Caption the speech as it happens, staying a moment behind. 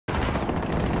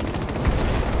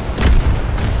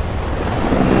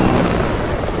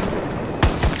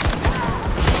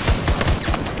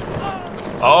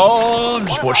Oh, I'm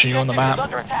just watching you on the map.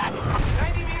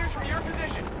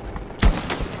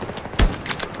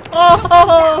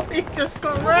 Oh, he just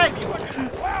got wrecked.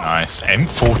 Nice.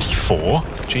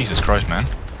 M44? Jesus Christ, man.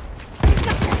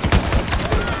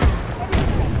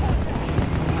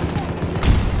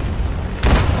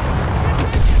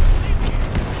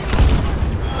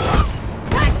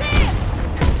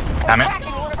 Damn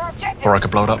it. Or I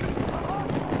could blow it up.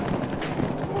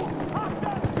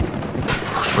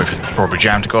 Wait for the probably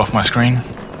jam to go off my screen.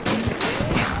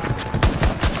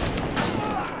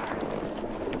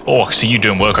 Oh, I see you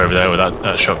doing work over there with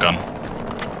that shotgun.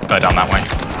 Go down that way.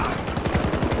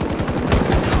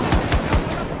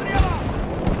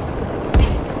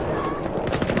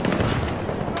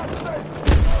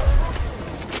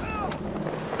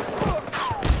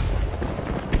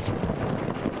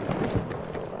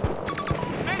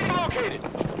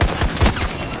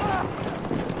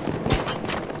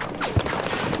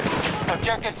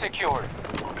 Objective secured.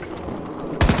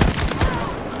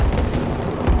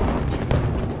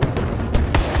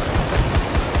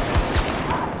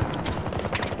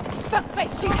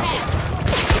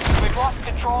 We've lost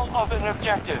control of an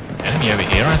objective. Enemy over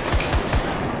here, I think.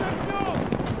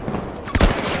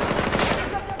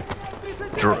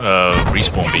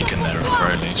 Respawn beacon there at the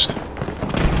very least.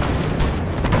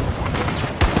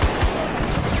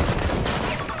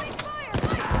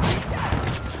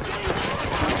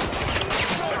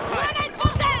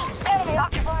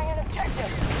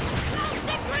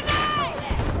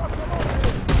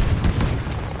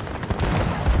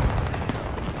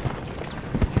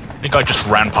 I think I just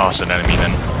ran past an enemy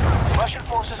then. Russian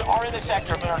forces are in the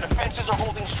sector, but our defenses are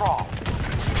holding strong.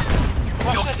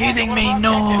 You're kidding me,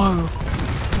 no!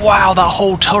 Wow, that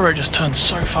whole turret just turned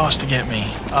so fast to get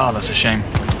me. Oh, that's a shame.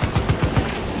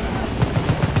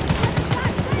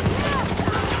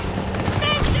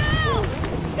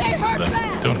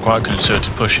 They're doing quite a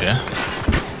concerted push here.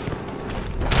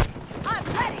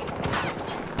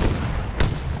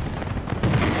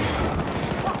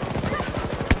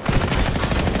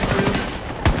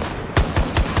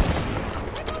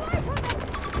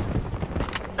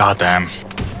 God damn.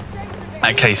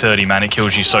 That K30, man, it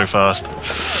kills you so fast.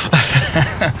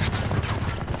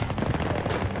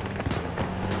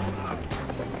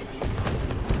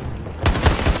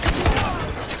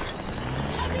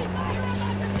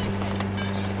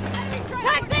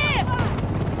 Take this!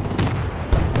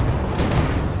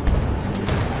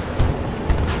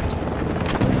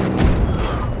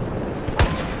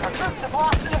 Our troops have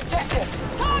lost an objective.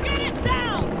 Target is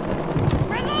down!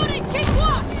 Reloading, keep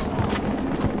watch!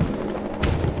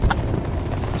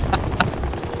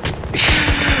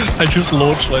 I just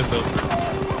launched myself.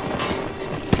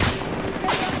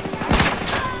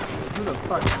 Who the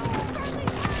fuck?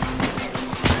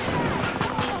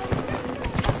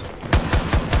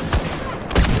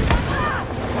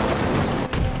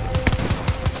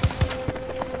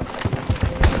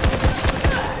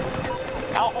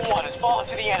 Alpha 1 has fallen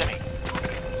to the enemy.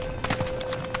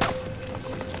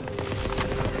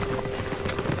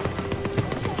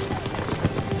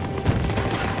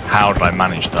 How did I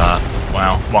manage that?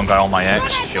 Wow, one guy on my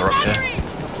X if you're up here.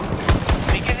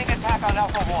 Beginning attack on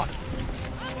Alpha 1.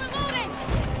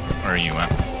 Where are you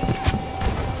at?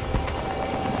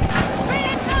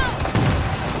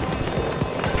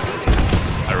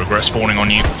 I regret spawning on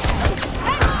you.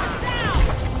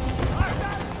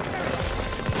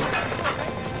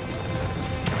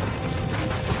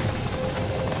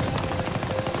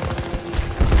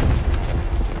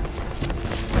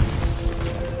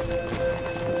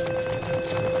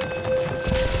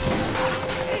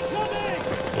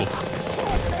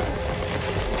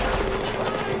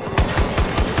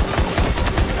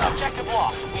 Objective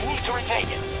lost. We need to retake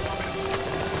it.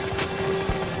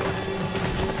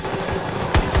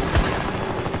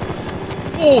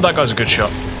 Oh, that guy's a good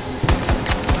shot.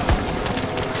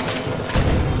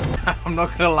 I'm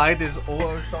not gonna lie, this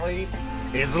auto shotty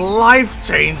is life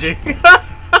changing. We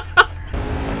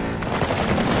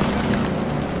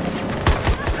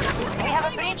have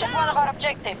a breach at one of our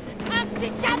objectives.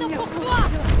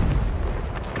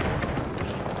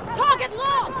 Target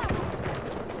locked!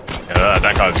 Yeah,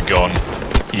 that guy's gone.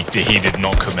 He did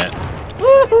not commit.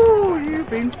 Woohoo! You've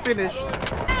been finished.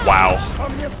 Wow.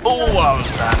 Oh, what was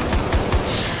that?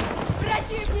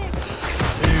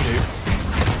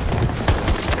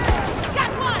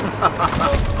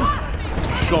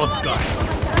 Shotgun.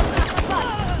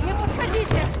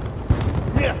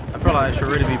 I feel like I should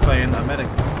really be playing a medic.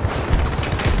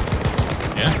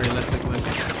 Yeah. Realistically.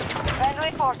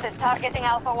 Friendly forces targeting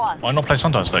Alpha 1. Why not play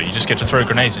Sundance though? You just get to throw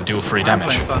grenades and deal 3 I'm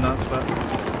damage. playing Sundance, but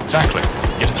Exactly.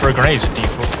 You have to throw grenades and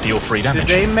deal free damage.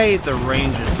 Did they made the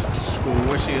Rangers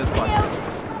squishy as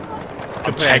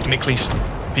fuck? Technically,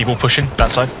 people pushing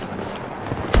that side.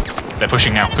 They're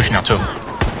pushing now too.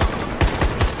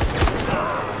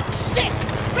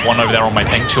 One over there on my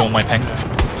ping, 2 on my ping.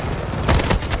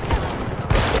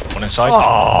 One inside.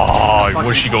 Oh,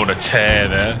 was she going to tear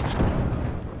there?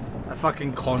 A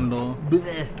fucking condor.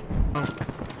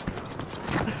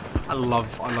 I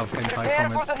love hentai Prepare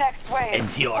for comments. the next wave.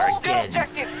 NTR Hold your again.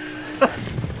 objectives.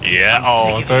 Yeah,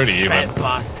 oh, 30 even.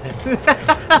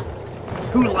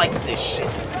 Who likes this shit?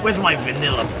 Where's my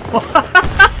vanilla?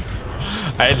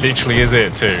 It literally is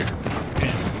it too.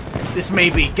 This may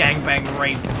be gangbang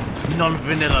rape,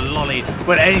 non-vanilla lolly,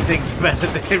 but anything's better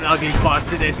than ugly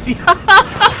bastard NTR.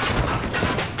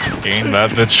 Ain't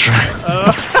that the truth?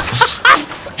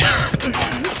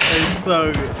 It's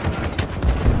so...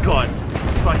 God,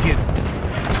 fucking...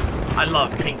 I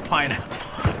love pink pineapple.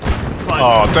 Fuck,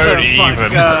 Oh, don't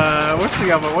even. What's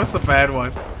the other? What's the bad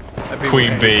one?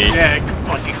 Queen Bee. Yeah,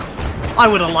 fucking. I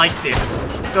would have liked this.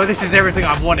 Though this is everything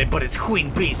I've wanted, but it's Queen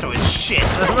Bee, so it's shit.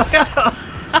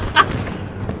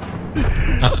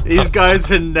 These guys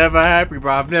are never happy,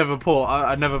 bro. I never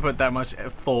put that much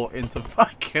thought into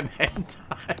fucking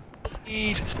hentai.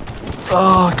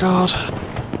 Oh god.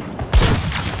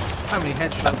 How many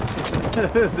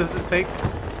headshots does it take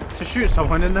to shoot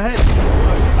someone in the head?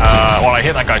 Well, I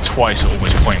hit that guy twice,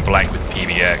 almost point blank with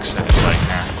PBX, and it's like,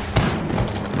 nah.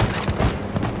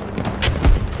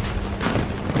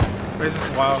 Where's this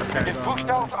wildcat Get pushed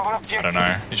going? out of our I objective. don't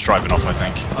know. He's driving off, I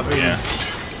think. Yeah.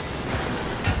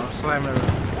 I'll slam it.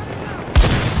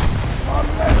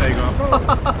 There you go.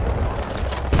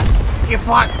 Get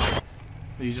fucked!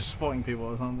 Are you just spotting people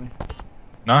or something?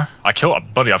 No, I've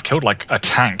killed like a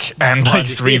tank and like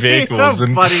 3 vehicles. Don't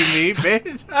And buddy me,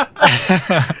 bitch!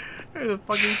 Who the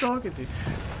fuck are you talking to?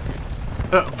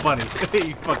 Buddy,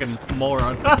 you fucking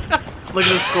moron. Look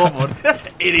at the scoreboard.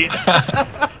 Idiot.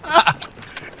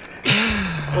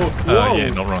 Oh, whoa. yeah,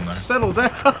 not wrong though. Settle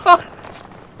down.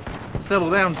 Settle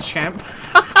down, champ.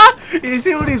 You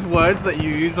see all these words that you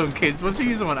use on kids? Once you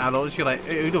use them on adults, you're like,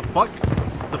 who the fuck?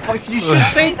 The fuck did you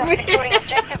just say to me? Securing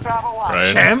objective Bravo 1. Right.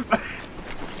 Champ?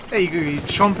 There you go, you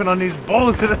chomping on these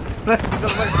balls. If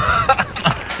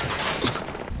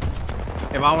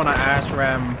I want to ass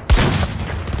ram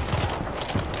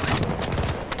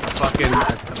a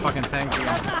fucking tank.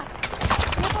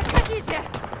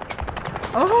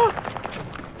 Oh!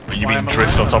 You mean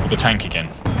drift on top of the tank again?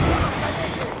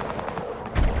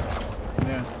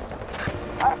 Yeah.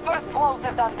 Our first blows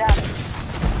have done damage.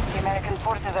 The American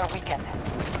forces are weakened.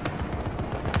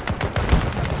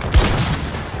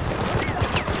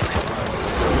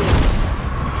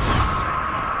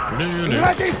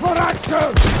 Ready for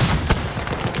action!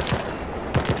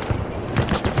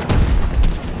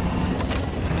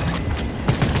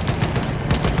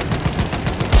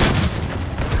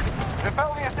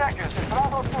 Repel the attackers in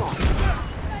Bravo 2.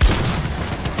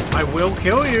 I will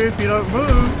kill you if you don't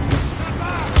move.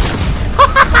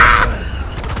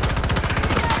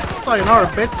 Sayonara,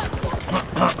 bitch.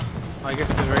 I guess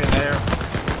because we're in there.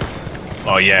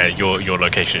 Oh yeah, your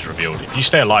location is revealed. If you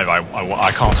stay alive,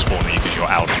 I can't spawn you because you're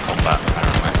out of combat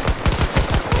apparently.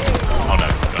 Oh no,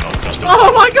 you're not. You're still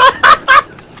Oh my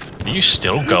god! Are you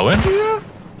still going? Yeah.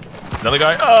 Another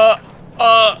guy.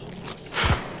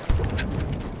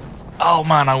 Oh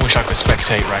man, I wish I could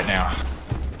spectate right now.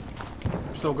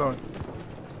 Still going.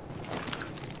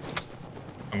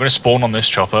 I'm gonna spawn on this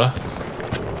chopper.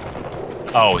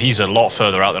 Oh, he's a lot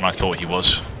further out than I thought he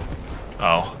was.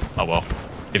 Oh well.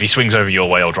 If he swings over your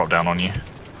way, I'll drop down on you.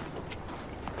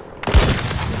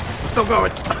 I'm still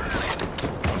going.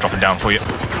 I'm dropping down for you.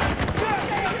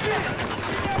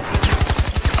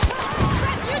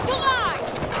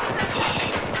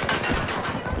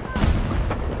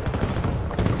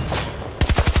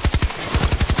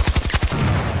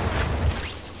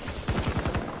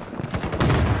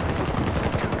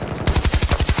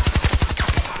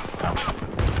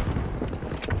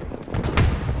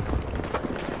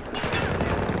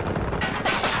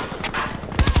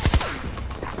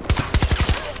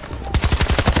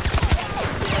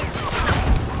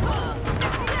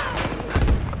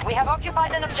 We have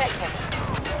occupied an objective.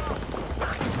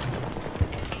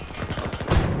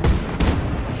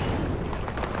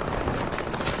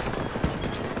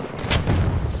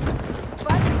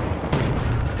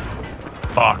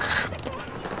 Fuck.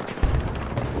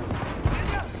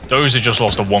 Those had just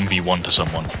lost a 1v1 to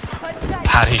someone.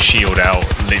 Had his shield out,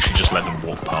 literally just let them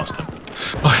walk past him.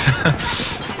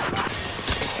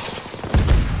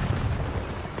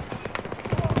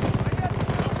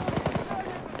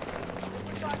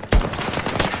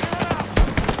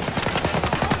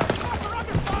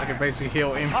 basically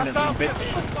heal infinitely a bit.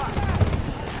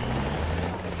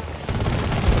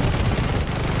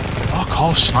 Fuck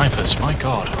off, snipers, my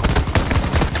god.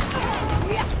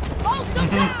 Holster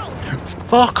down!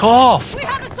 Fuck off! We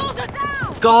have a soldier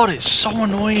down! God, it's so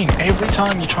annoying. Every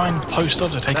time you try and post up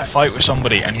to take a fight with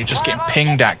somebody and you're just getting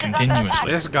pinged at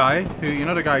continuously. This guy, who you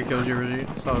know the guy who killed you,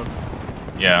 Rajiv? So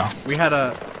Yeah. we had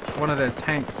one of their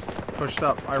tanks pushed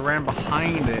up. I ran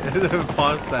behind it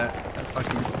past that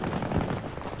fucking.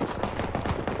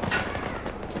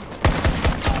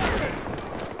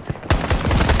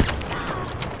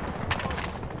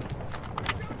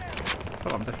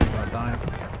 Oh, I'm definitely gonna die.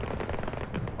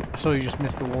 I saw you just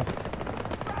missed the wall.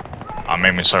 I'm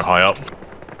aiming so high up.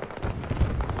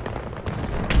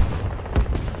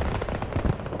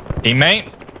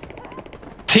 Teammate?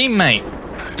 Teammate!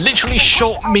 Literally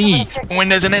shot me when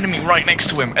there's an enemy right next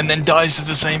to him and then dies to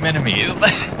the same enemy.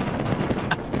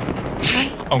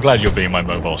 I'm glad you're being my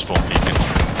mobile spawn beacon.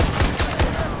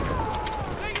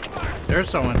 There's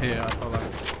someone here, I feel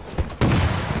like.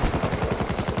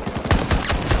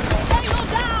 Tango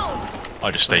down!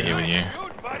 I'll just stay here with you.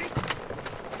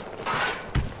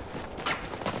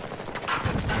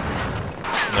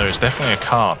 There's definitely a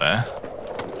car there.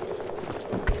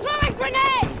 Throwing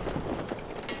grenade!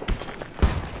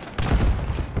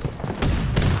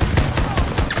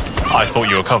 I thought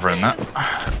you were covering that.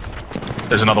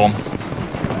 There's another one.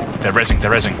 They're rezzing,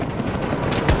 they're rezzing.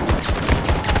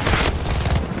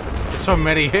 There's so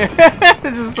many here.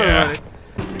 There's just so Yeah. many.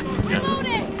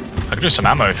 Reloading! I could do some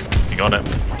ammo if you got it.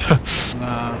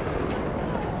 Nah.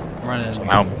 Running.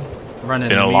 Somehow Running.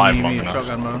 been alive long enough.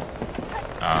 Shotgun mode.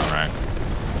 Alright.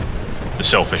 The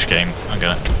selfish game, I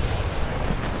get it.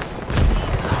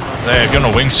 They're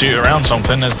gonna wingsuit around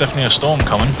something, there's definitely a storm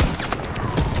coming.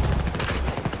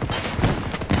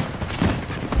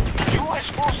 U.S.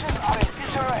 forces are in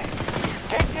disarray.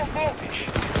 Take the advantage.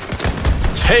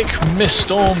 Take Miss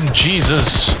Storm,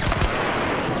 Jesus!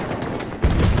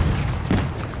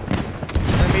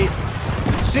 Let me.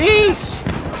 Cease!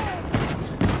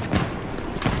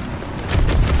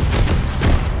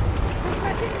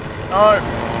 No!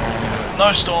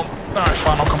 No storm. Alright,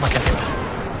 fine, I'll come back in.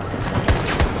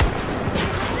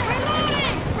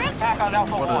 Attack on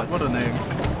Alpha 1. What a name.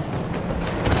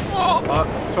 To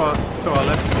our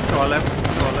left, to our left,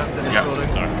 to our left in this Yeah, building.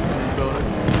 alright. In this building.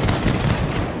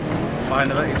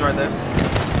 Behind the he's right there.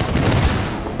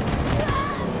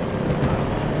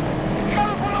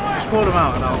 Just call him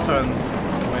out and I'll turn the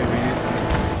way we need to.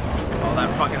 Oh, that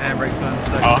fucking handbrake turn is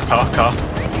so Car.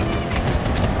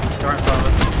 right in front of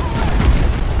us.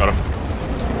 Got him.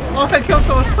 Oh, I killed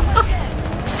someone!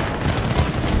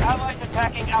 Allies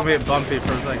attacking It's gonna be a Alpha. bumpy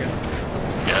for a second.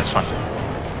 Yeah, it's fun.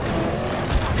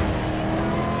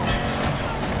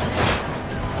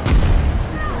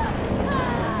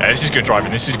 Yeah, this is good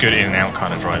driving. This is good in and out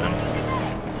kind of driving.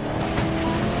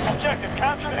 Objective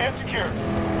captured and secured.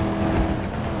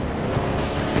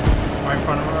 Right in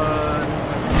front of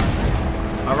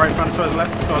right in front of to our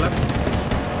left, to our left.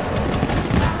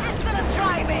 Excellent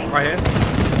driving! Right here.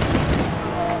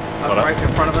 Got it. Right in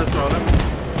front of us, to our left.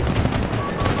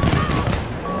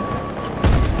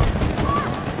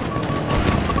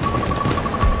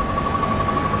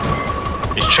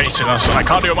 He's chasing us and I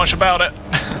can't do much about it.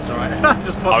 That's alright.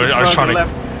 Just pop I was the trying smoke to-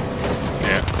 left.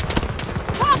 Yeah.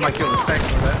 Might kill this tank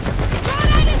for that.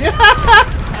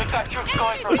 We've got troops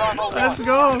going for Bravo 1. Let's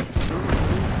go!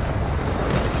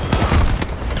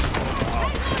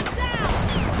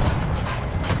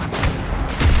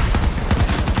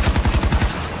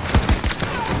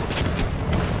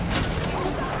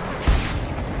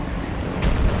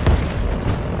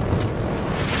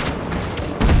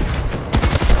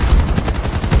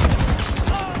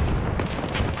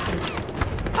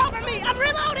 Cover me! I'm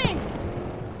reloading!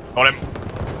 Got him.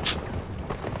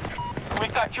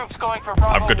 We've got troops going for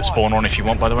Bravo I'm good at 1. spawn on if you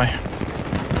want, by the way.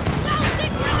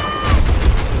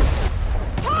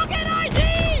 Target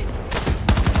ID!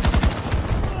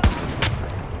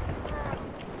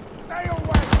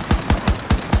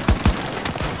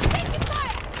 Taking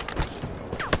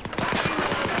fire!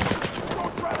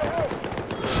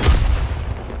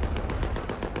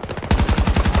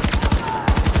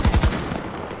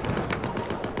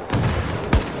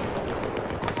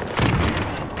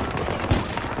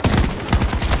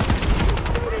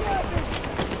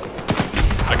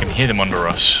 I can hear them under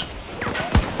us.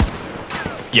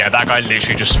 Yeah, that guy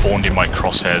literally just spawned in my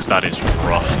crosshairs. That is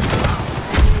rough.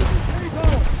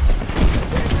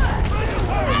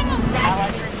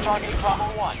 Allied troops targeting Bravo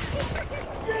 1.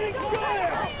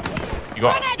 You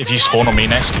got. If you spawn on me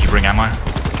next, can you bring ammo?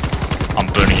 I'm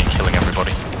burning and killing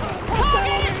everybody.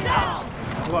 Target is down!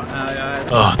 What?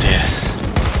 Oh dear.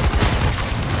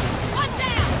 One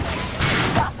down.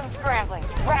 Stop them scrambling.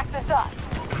 Wrap this up.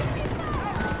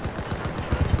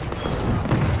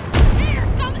 Here,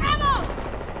 some ammo.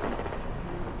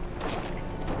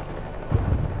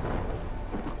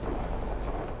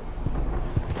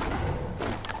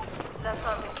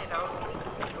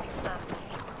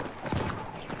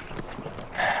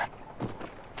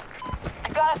 I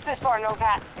got us this far, no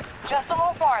cats. Just a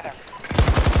little farther.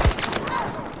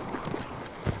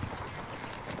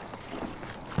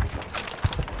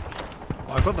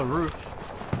 I got the roof.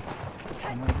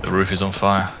 The roof is on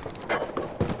fire.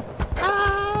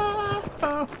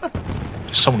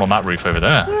 There's someone on that roof over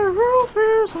there. The roof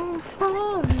is on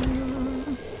fire.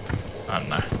 I don't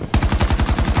know.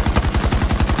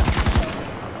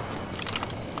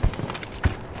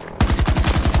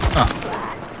 Huh.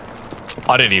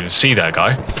 I didn't even see that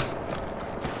guy.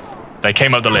 They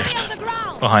came up the lift On the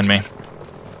ground. behind me.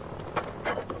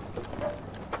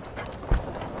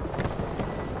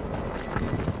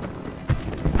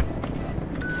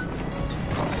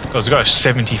 This guy has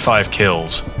 75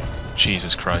 kills.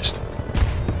 Jesus Christ.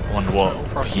 I wonder what he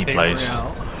Prostate plays.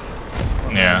 Royale.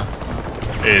 Yeah.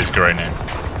 It is a great name.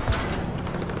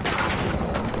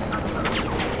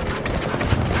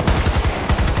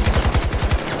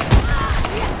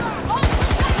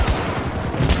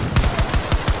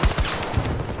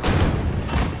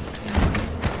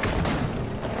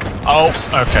 Oh,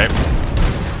 okay.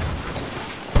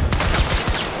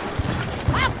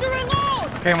 Have to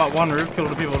reload. Came up one roof, killed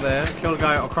the people there, killed a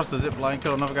guy across the zip line,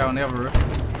 killed another guy on the other roof,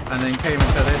 and then came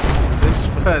into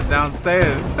this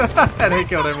downstairs, and he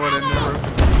killed everyone in the room.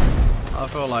 I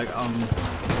feel like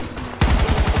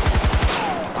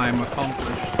I'm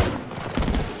accomplished.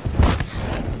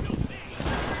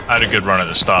 I had a good run at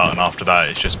the start, and after that,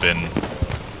 it's just been.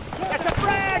 It's a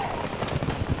frag.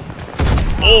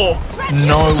 Oh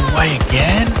no way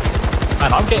again!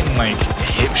 Man, I'm getting like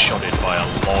hip shotted by a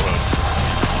lot of